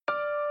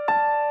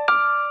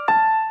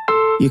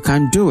You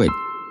can do it.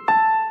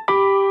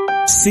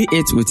 See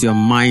it with your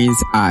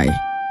mind's eye.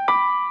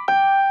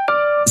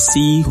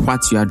 See what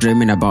you are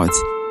dreaming about.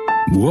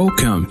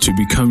 Welcome to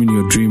Becoming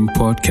Your Dream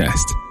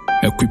podcast,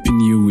 equipping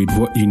you with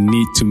what you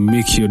need to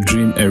make your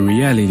dream a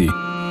reality.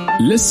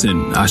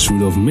 Listen as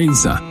Rudolph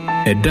Mensah,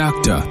 a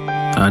doctor,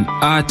 an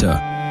author,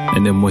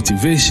 and a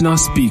motivational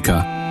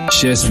speaker,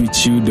 shares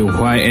with you the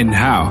why and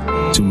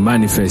how to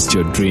manifest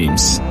your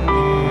dreams.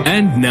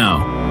 And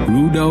now,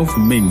 Rudolph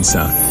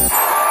Mensah.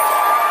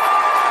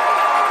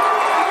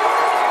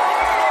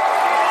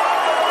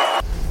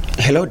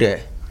 Hello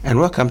there, and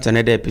welcome to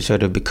another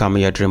episode of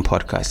Becoming Your Dream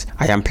podcast.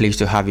 I am pleased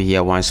to have you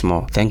here once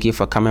more. Thank you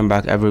for coming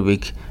back every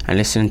week and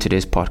listening to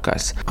this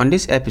podcast. On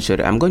this episode,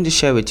 I'm going to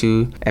share with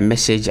you a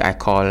message I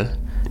call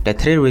the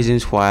 3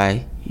 reasons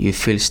why you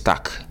feel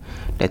stuck.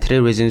 The 3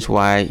 reasons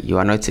why you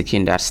are not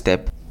taking that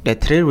step. The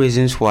 3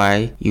 reasons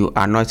why you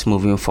are not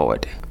moving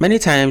forward. Many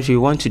times we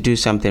want to do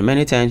something.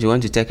 Many times we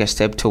want to take a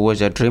step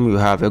towards a dream we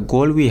have, a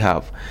goal we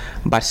have.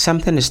 But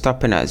something is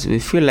stopping us. We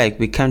feel like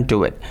we can't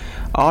do it.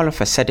 All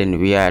of a sudden,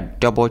 we are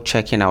double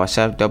checking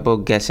ourselves, double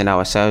guessing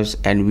ourselves,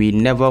 and we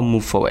never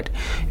move forward.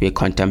 We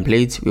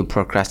contemplate, we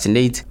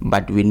procrastinate,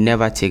 but we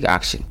never take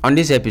action. On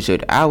this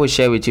episode, I will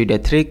share with you the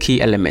 3 key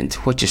elements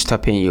which is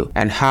stopping you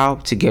and how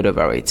to get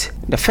over it.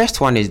 The first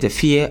one is the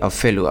fear of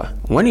failure.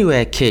 When you were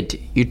a kid,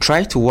 you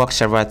tried to walk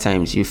several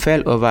times, you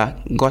fell over,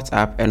 got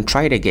up, and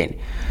tried again.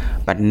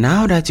 But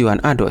now that you're an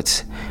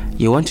adult,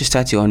 you want to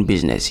start your own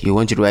business, you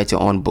want to write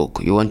your own book,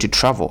 you want to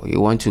travel,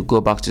 you want to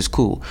go back to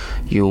school,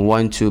 you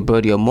want to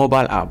build your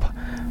mobile app.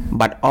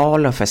 But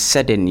all of a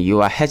sudden,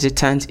 you are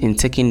hesitant in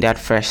taking that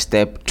first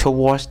step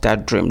towards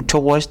that dream,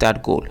 towards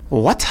that goal.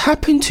 What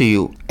happened to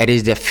you? It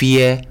is the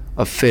fear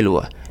of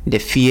failure. The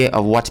fear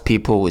of what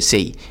people will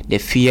say, the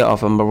fear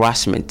of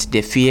embarrassment,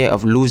 the fear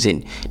of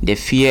losing, the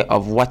fear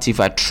of what if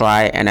I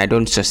try and I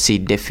don't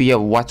succeed, the fear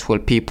of what will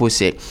people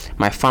say.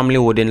 My family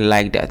wouldn't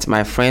like that.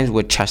 My friends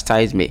would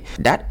chastise me.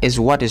 That is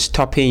what is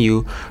stopping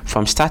you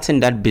from starting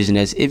that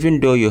business, even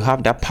though you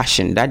have that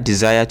passion, that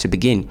desire to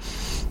begin.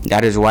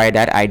 That is why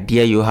that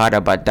idea you had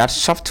about that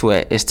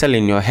software is still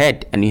in your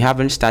head and you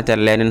haven't started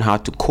learning how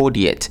to code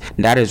yet.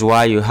 That is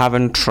why you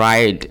haven't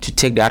tried to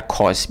take that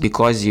course,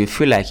 because you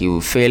feel like you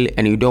will fail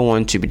and you don't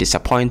want to be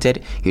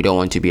disappointed, you don't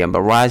want to be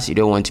embarrassed, you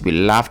don't want to be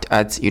laughed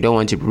at, you don't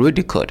want to be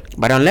ridiculed.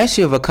 But unless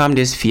you overcome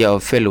this fear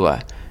of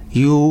failure,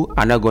 you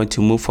are not going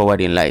to move forward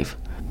in life.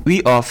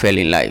 We all fail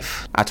in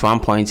life. At one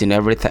point in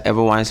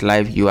everyone's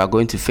life, you are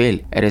going to fail.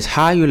 It is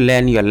how you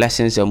learn your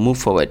lessons and move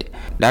forward.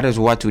 That is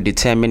what will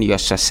determine your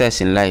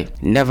success in life.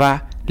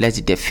 Never let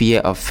the fear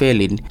of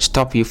failing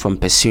stop you from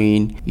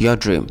pursuing your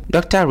dream.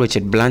 Dr.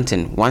 Richard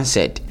Blanton once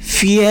said,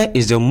 "Fear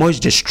is the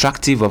most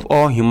destructive of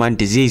all human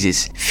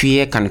diseases.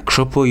 Fear can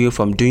cripple you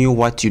from doing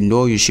what you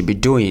know you should be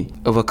doing.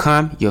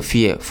 Overcome your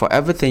fear, for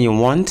everything you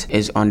want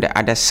is on the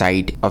other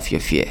side of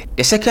your fear."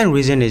 The second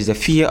reason is the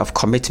fear of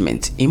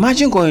commitment.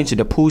 Imagine going to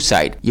the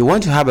poolside. You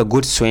want to have a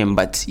good swim,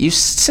 but you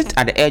sit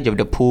at the edge of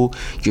the pool,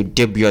 you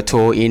dip your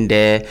toe in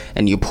there,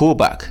 and you pull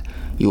back.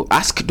 You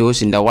ask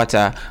those in the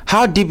water,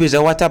 how deep is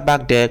the water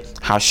back there?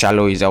 How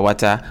shallow is the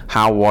water?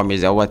 How warm is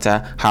the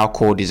water? How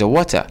cold is the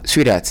water?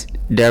 Sweetheart,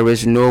 there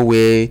is no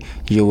way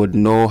you would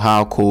know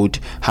how cold,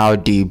 how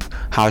deep,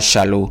 how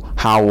shallow,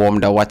 how warm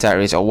the water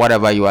is, or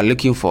whatever you are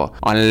looking for,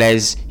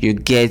 unless you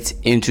get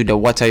into the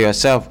water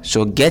yourself.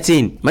 So get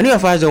in. Many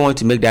of us don't want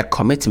to make that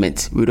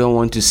commitment. We don't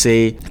want to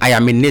say, I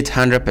am in it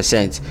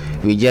 100%.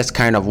 We just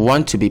kind of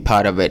want to be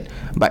part of it.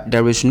 But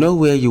there is no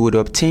way you would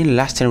obtain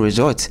lasting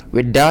results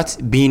without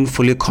being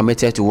fully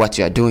committed to what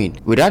you are doing.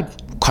 Without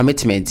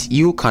commitment,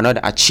 you cannot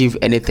achieve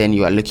anything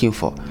you are looking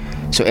for.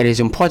 So it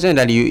is important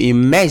that you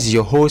immerse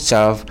your whole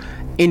self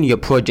in your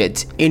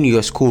project, in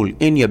your school,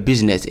 in your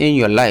business, in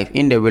your life,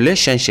 in the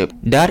relationship.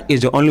 That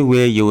is the only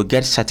way you will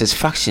get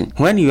satisfaction.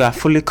 When you are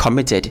fully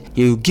committed,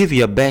 you give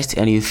your best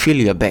and you feel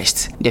your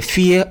best. The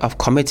fear of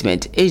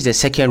commitment is the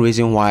second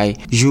reason why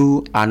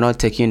you are not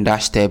taking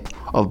that step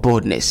of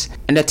boldness.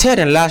 And the third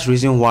and last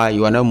reason why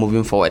you are not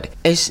moving forward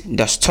is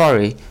the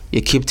story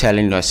you keep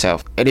telling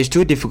yourself. It is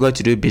too difficult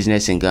to do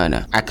business in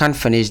Ghana. I can't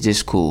finish this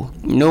school.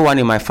 No one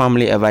in my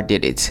family ever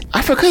did it.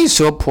 Africa is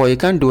so poor, you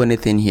can't do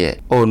anything here.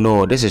 Oh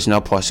no, this is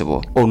not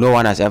possible. Oh, no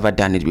one has ever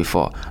done it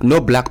before. No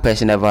black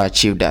person ever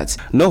achieved that.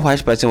 No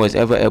white person was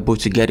ever able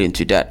to get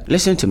into that.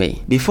 Listen to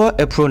me. Before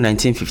April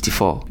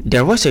 1954,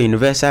 there was a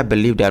universal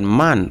belief that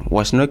man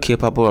was not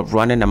capable of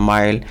running a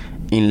mile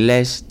in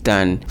less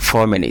than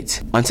 4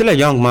 minutes. Until a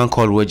young man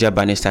called Roger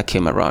Bannister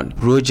came around.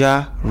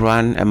 Roger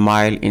ran a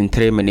mile in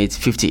 3 minutes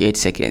 58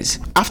 seconds.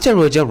 After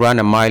Roger ran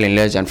a mile in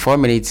less than 4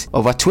 minutes,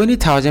 over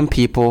 20,000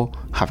 people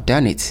have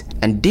done it.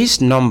 And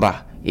this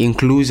number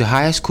includes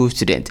high school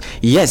students.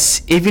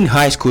 Yes, even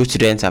high school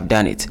students have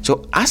done it.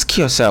 So ask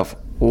yourself,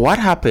 What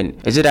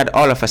happened? Is it that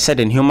all of a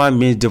sudden human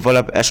beings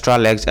develop extra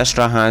legs,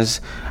 extra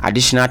hands,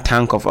 additional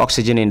tank of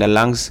oxygen in the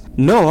lungs?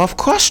 No, of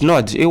course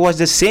not. It was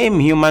the same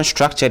human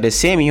structure, the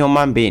same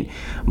human being,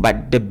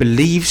 but the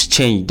beliefs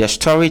changed, the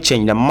story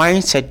changed, the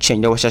mindset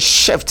changed. There was a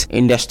shift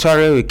in the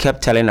story we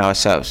kept telling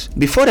ourselves.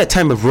 Before the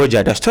time of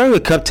Roger, the story we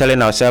kept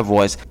telling ourselves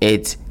was,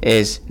 it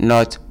is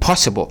not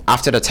possible.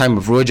 After the time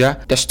of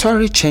Roger, the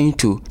story changed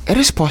to, it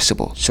is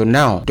possible. So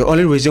now, the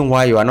only reason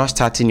why you are not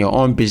starting your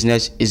own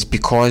business is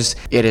because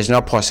it is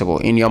not possible.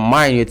 In your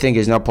mind, you think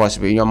it's not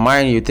possible. In your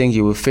mind, you think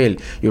you will fail.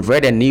 You've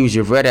read the news,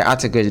 you've read the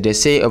articles. They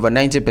say over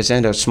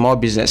 90% of small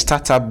business,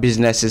 startup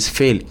businesses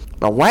fail.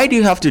 But why do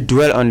you have to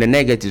dwell on the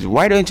negatives?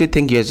 Why don't you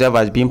think yourself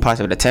as being part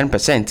of the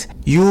 10%?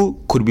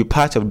 You could be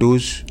part of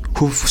those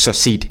who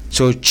succeed.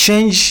 So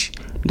change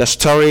the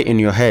story in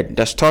your head,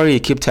 the story you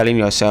keep telling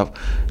yourself.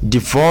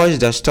 Divorce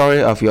the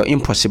story of your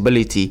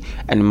impossibility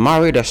and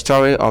marry the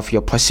story of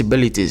your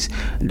possibilities.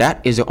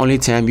 That is the only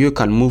time you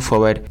can move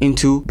forward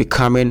into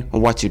becoming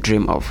what you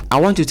dream of.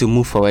 I want you to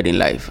move forward in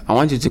life. I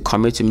want you to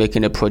commit to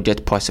making a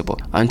project possible.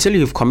 Until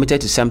you've committed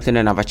to something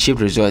and have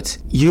achieved results,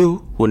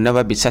 you will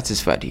never be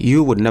satisfied.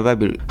 You would never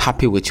be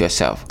happy with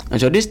yourself.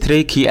 And so these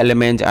 3 key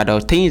elements are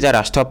the things that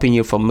are stopping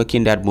you from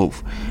making that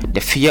move.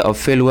 The fear of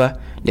failure,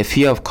 the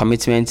fear of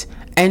commitment,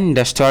 and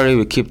the story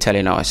we keep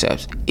telling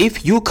ourselves.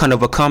 If you can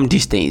overcome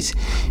these things,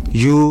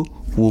 you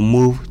will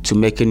move to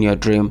making your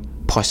dream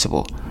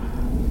possible.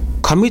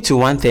 Commit to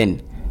one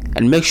thing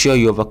and make sure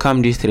you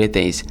overcome these 3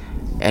 things,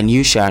 and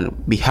you shall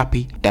be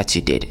happy that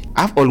you did.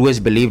 I've always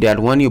believed that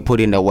when you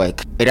put in the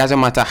work, it doesn't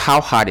matter how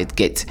hard it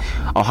gets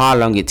or how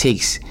long it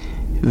takes,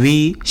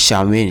 we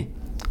shall win.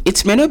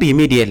 It may not be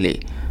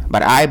immediately,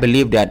 but I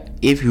believe that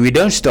if we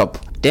don't stop,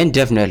 then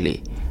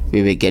definitely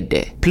we will get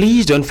there.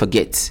 Please don't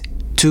forget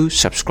to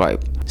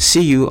subscribe.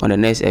 See you on the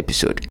next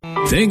episode.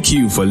 Thank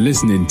you for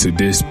listening to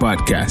this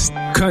podcast.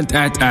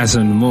 Contact us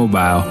on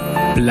mobile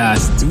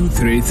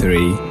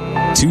 +233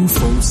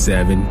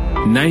 247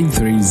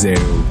 930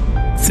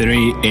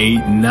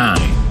 389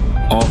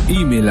 or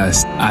email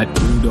us at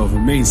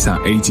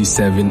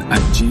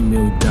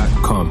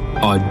rudolphmensah87@gmail.com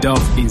or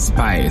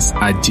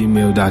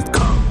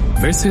dolphinspires@gmail.com.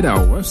 Visit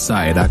our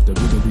website at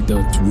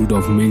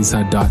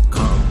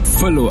www.rudolphmensah.com.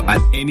 Follow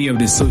at any of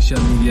the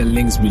social media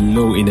links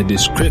below in the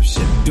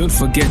description. Don't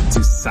forget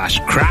to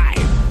subscribe.